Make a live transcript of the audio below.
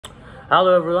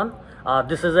Hello everyone,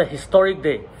 this is a historic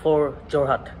day for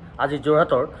Jorhat. Aji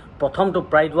Jorhator prothom to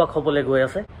pride walk hobole goi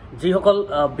ase. Jihokol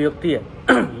byaktiye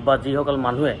ba jihokol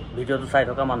manhue video to side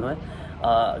hoka manhue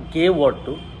gay word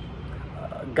to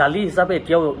gali hisabe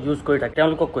etiao use kori thake.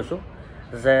 Telokok koisu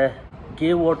je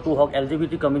gay word to hok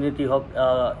LGBT community hok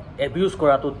abuse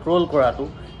koratu troll koratu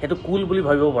hetu cool boli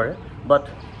bhabibo pare, but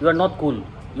you are not cool,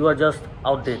 you are just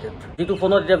outdated. Jitu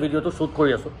phone eta video to shoot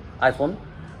kori asu iPhone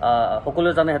সকলে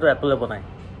জানে হেতু এপলে বনায়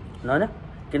নহয় না,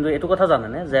 কিন্তু এটো কথা জানে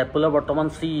না যে এপলৰ বৰ্তমান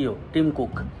সিইও টিম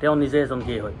কুক তেওঁ নিজে এজন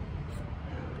গে হয়।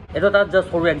 এটা তাত জাস্ট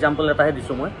ফৰ এক্সাম্পল এটাহে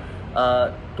দিছো মই।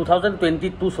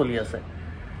 2022 চলি আছে।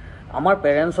 আমাৰ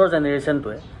পেৰেন্টছৰ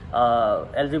জেনেৰেশনটোৱে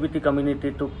LGBT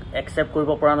কমিউনিটিটো একসেপ্ট কৰিব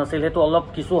পৰা নাছিল। হেতু অলপ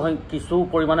কিছু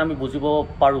পৰিমাণে আমি বুজিব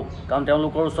পাৰো, কাৰণ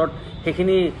তেওঁলোকৰ ওচৰত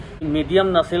সেইখিনি মিডিয়াম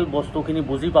নাছিল বস্তুখিনি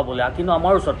বুজি পাবলৈ। কিন্তু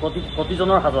আমাৰ ওচৰত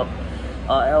প্ৰতিজনৰ হাতত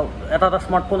এটা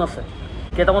স্মাৰ্টফোন আছে।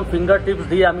 কেইটামান ফিংগাৰ টিপস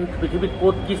দিয়ে আমি পৃথিৱীত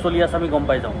ক'ত কি চলি আছে আমি গম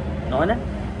পাই যাওঁ নহয় নে।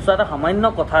 সো এটা সামান্য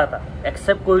কথা এটা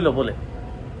একসেপ্ট কৰি ল'বলৈ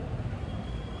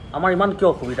আমাৰ ইমান কিয়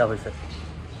অসুবিধা হৈছে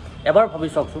এবাৰ ভাবি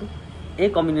চাওকচোন। এই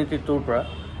কমিউনিটিটোৰ পৰা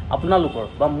আপোনালোকৰ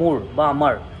বা মোৰ বা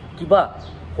আমাৰ কিবা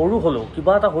সৰু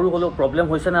হ'লেও প্ৰব্লেম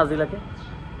হৈছে নে আজিলৈকে?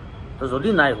 তো যদি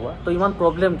নাই হোৱা তো ইমান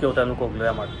প্ৰব্লেম কিয় তেওঁলোকক লৈ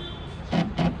আমাৰ?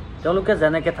 তেওঁলোকে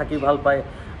যেনেকৈ থাকি ভাল পায়,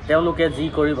 তেওঁলোকে যি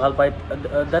কৰি ভাল পায়,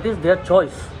 that is there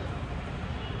choice.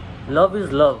 Love is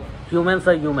love. Humans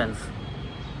are humans.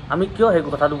 আমি কিয় সেই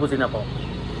কথাটো বুজি নাপাওঁ?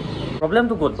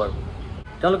 প্ৰব্লেমটো ক'ত বাৰু?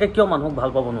 তেওঁলোকে কিয় মানুহক ভাল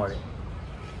পাব নোৱাৰে?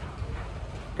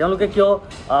 তেওঁলোকে কিয়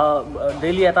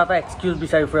ডেইলি এটা এক্সকিউজ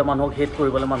বিচাৰি ফুৰে মানুহক হেট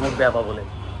কৰিবলৈ, মানুহক বেয়া পাবলৈ?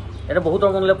 এটা বহুতৰ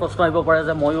মনলৈ প্ৰশ্ন আহিব পাৰে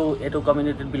যে ময়ো এইটো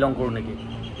কমিউনিটিত বিলং কৰোঁ নেকি?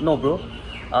 নো ব্ৰ,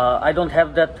 I don't have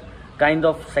that kind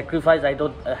of sacrifice. I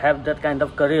don't have that kind of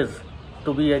courage to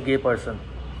be a gay person.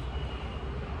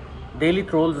 Daily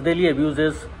trolls, daily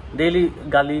abuses, daily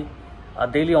gali,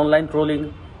 daily online trolling,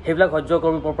 সেইবিলাক সহ্য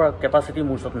কৰিব পৰা capacity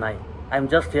মোৰ ওচৰত নাই। I am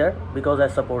just here because I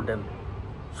support them.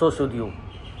 So should you.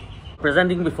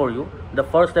 Presenting before you the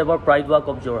first ever Pride Walk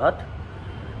of Jorhat.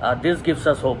 This gives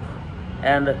us hope,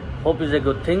 and hope is a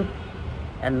good thing,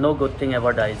 and no good thing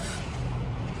ever dies.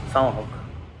 Samahok.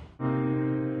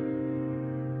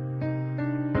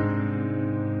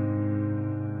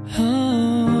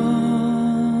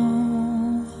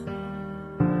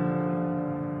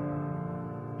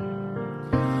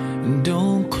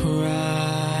 Don't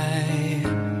cry,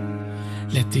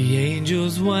 let the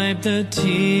angels wipe the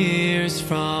tears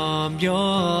from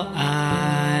your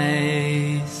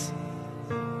eyes.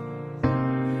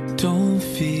 Don't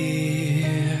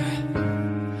fear,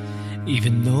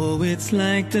 even though it's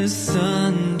like the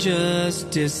sun just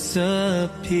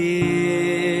disappeared.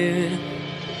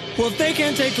 Well, they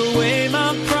can't take away my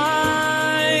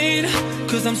pride,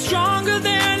 'cause I'm stronger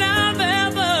than I've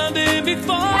ever been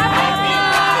before.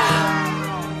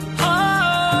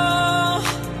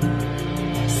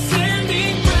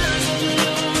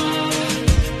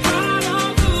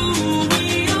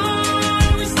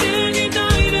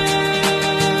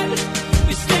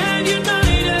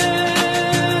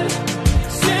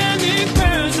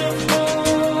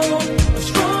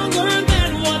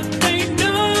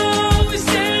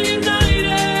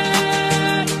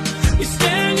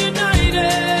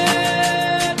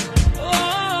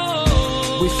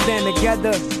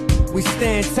 We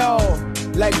stand tall,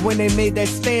 like when they made that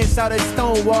stance out of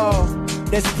Stonewall.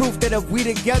 That's proof that if we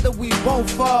together we won't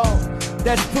fall.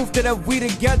 That's proof that if we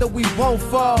together we won't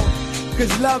fall.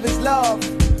 'Cause love is love,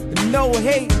 no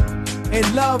hate, and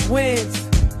love wins.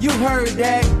 You heard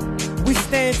that. We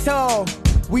stand tall,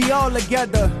 we all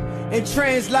together, and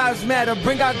trans lives matter.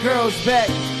 Bring our girls back.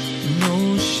 No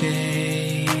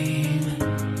shame,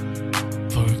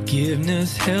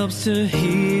 forgiveness helps to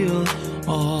heal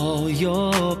all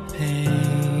your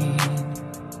pain.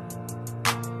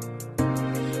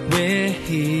 We're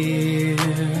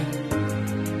here,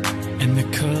 and the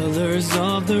colors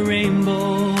of the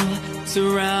rainbow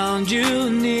surround you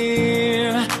near.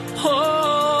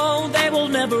 Oh, they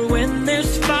will never win this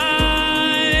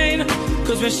fight,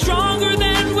 'cause we're stronger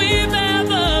than we've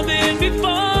ever been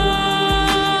before.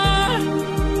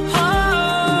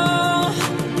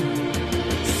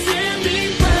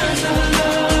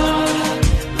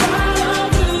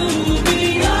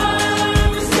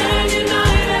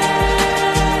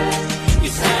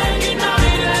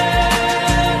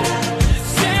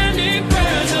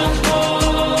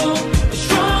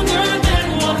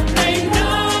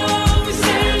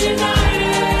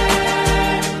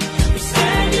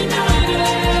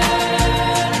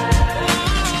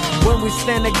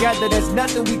 stand together. There's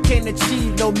nothing we can't achieve,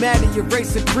 no matter your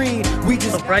race or creed. We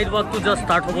just Pride Walk to just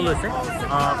start হ'ব লৈছে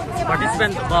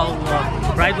participant বা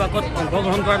Pride Walkত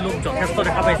অংশগ্ৰহণ কৰা লোক যথেষ্ট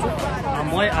দেখা পাইছোঁ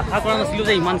মই আশা কৰা নাছিলোঁ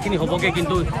যে ইমানখিনি হ'বগে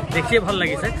কিন্তু দেখিয়ে ভাল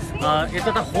লাগিছে এইটো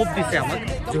এটা হোপ দিছে আমাক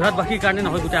যোৰহাটবাসীৰ কাৰণে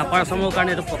নহয় গোটেই আপাৰ আসামৰ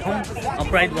কাৰণে এইটো প্ৰথম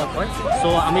Pride Walk হয়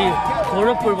চ' আমি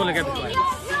গৌৰৱ কৰিবলগীয়া বিষয়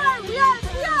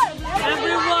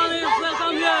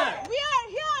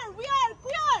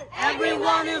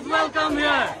Everyone is welcome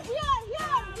here.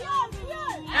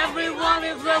 Everyone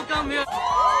is welcome here.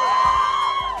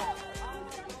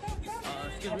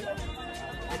 Excuse me.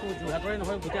 Jorhatore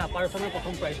নহয় গোটে আপাৰ আসামৰ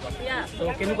প্ৰথম Pride Walk. So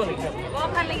কেনেকুৱা লাগিছে?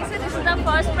 ভাল লাগিছে. This is the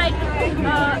first Pride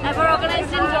ever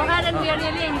organized in Jorhat and we are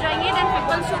really enjoying it and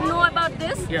people should know about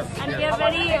this. Yes. And we are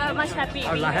very much happy.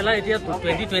 আৰু লাহে লাহে এতিয়া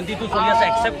 2022 চলি আছে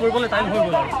একচেপ্ট কৰিবলৈ টাইম হৈ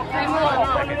গ'ল।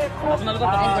 আপোনালোকৰ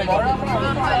প্ৰথম Pride Walk।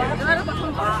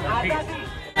 ঠিক আছে।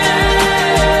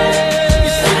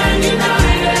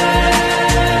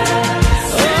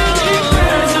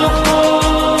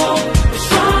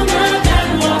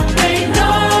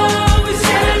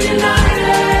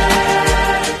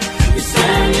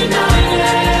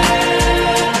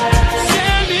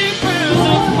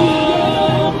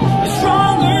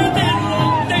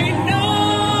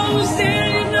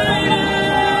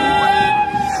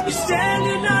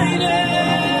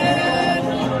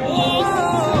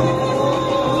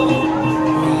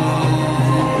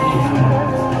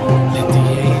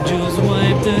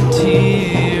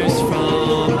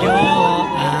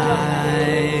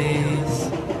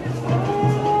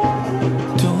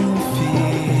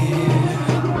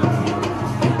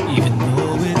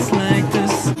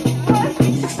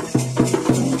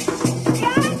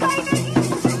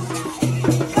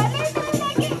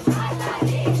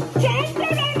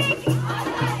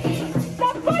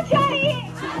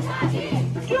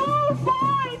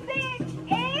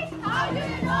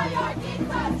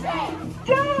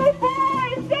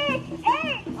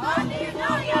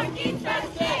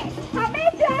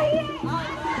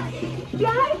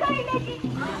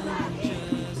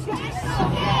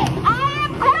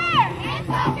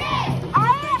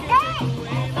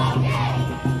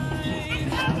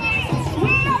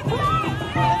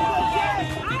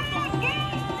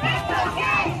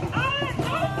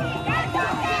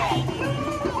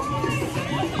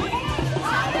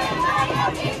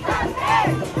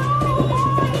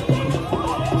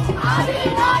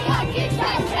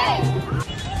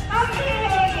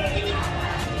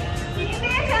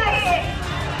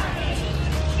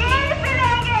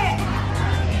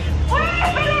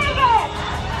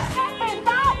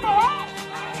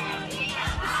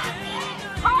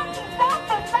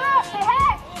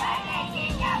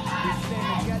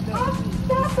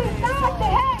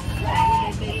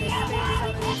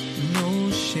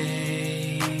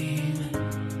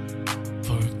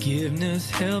 Forgiveness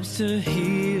helps to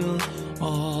heal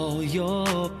all your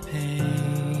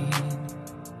pain.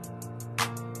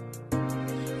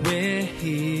 We're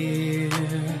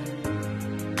here,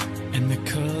 and the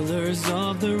colors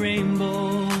of the rainbow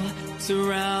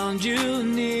surround you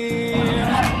near.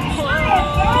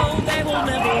 Oh, they will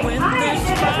never win this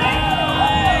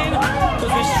fight,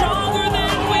 'cause we're stronger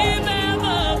than we've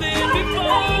ever been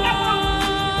before.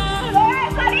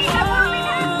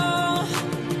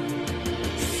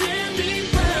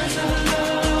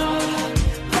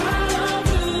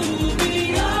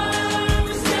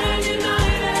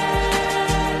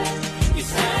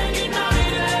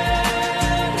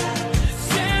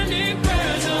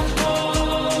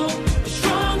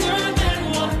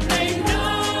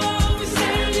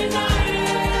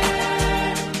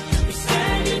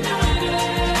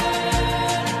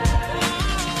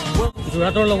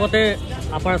 যোৰহাটৰ লগতে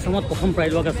upper আসামত প্ৰথম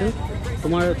Pride Walk আছিল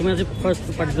তুমি আজি first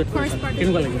participate কৰিছা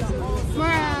কেনেকুৱা লাগিছে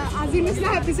মই আজি নিচিনা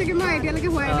হেপি যে মই এতিয়ালৈকে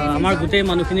হোৱা নাই আমাৰ গোটেই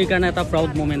মানুহখিনিৰ কাৰণে এটা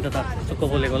প্ৰাউড মোমেণ্ট এটা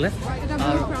ক'বলৈ গ'লে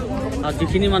আৰু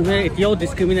যিখিনি মানুহে এতিয়াও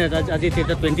ডিছক্ৰিমিনেট আজি এতিয়া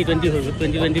 2020 হৈ গ'ল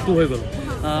 2022 হৈ গ'ল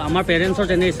আমাৰ পেৰেণ্টছৰ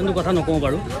জেনেৰেশ্যনটোৰ কথা নকওঁ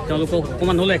বাৰু তেওঁলোকক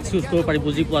অকণমান হ'লেও এক্সকিউজ কৰিব পাৰি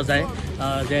বুজি পোৱা যায়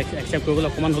যে একচেপ্ট কৰিবলৈ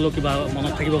অকণমান হ'লেও কিবা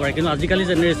মনত থাকিব পাৰে কিন্তু আজিকালি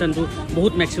জেনেৰেশ্যনটো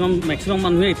বহুত মেক্সিমাম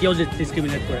মানুহে এতিয়াও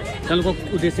ডিছক্ৰিমিনেট কৰে তেওঁলোকক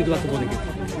উদ্দেশ্যে কিবা ক'ব নেকি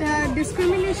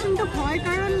ডিছক্ৰিমিনেশ্যনটো হয়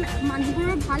কাৰণ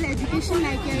মানুহবোৰৰ ভাল এডুকেশ্যন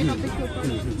নাইকিয়া এই টপিকটোৰ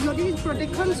যদি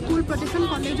প্ৰত্যেকখন স্কুল প্ৰত্যেকখন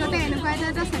কলেজতে এনেকুৱা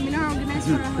এটা চেমিনাৰ অৰ্গেনাইজ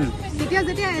কৰা হয় তেতিয়া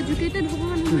যেতিয়া এডুকেটেড হ'ব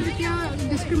মানুহবোৰ তেতিয়া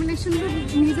ডিছক্ৰিমিনেশ্যনটো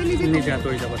নিজে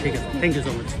আঁতৰি যাব ঠিক আছে থেংক ইউ ছ'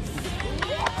 মাছ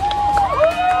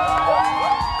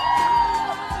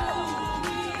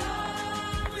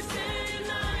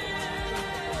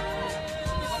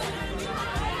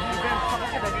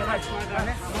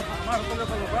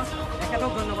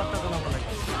ধন্যবাদ জনাব লাগে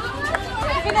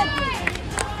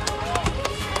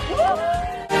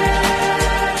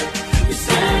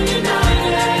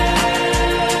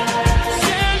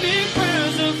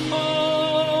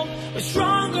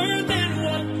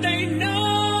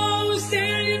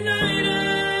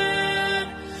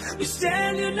We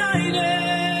stand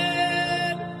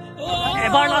united. Oh.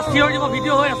 Ever last year you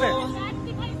video hoy ase.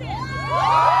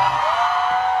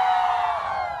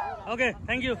 Okay,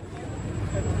 thank you.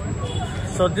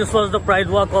 So this was the Pride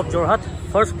Walk of Jorhat.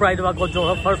 First Pride Walk of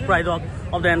Jorhat, first Pride Walk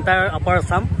of the entire Upper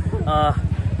Assam.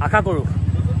 Akha koru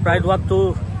Pride Walk to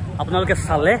আপোনালোকে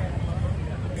চালে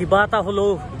কিবা এটা হলো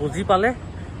বুজি পালে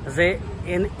যে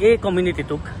এ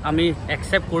কমিউনিটিটোক আমি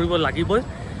accept কৰিব লাগিবই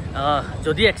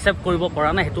যদি একসেপ্ট কৰিব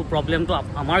পৰা নাই হেতু প্ৰবলেমটো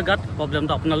আমাৰ গাত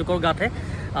প্ৰবলেমটো আপোনালোকৰ গাতহে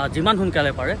যিমান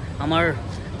সোনকালে পাৰে আমাৰ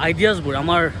আইডিয়াজবোৰ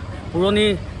আমাৰ পুৰণি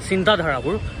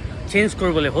চিন্তাধাৰাবোৰ চেঞ্জ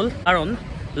কৰিবলৈ হ'ল কাৰণ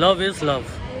লাভ ইজ লাভ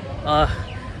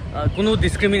কোনো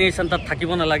ডিসক্রিমিনেশন তাত থাকিব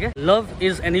নালাগে love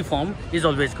is any form is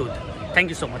always good thank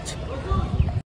U so mass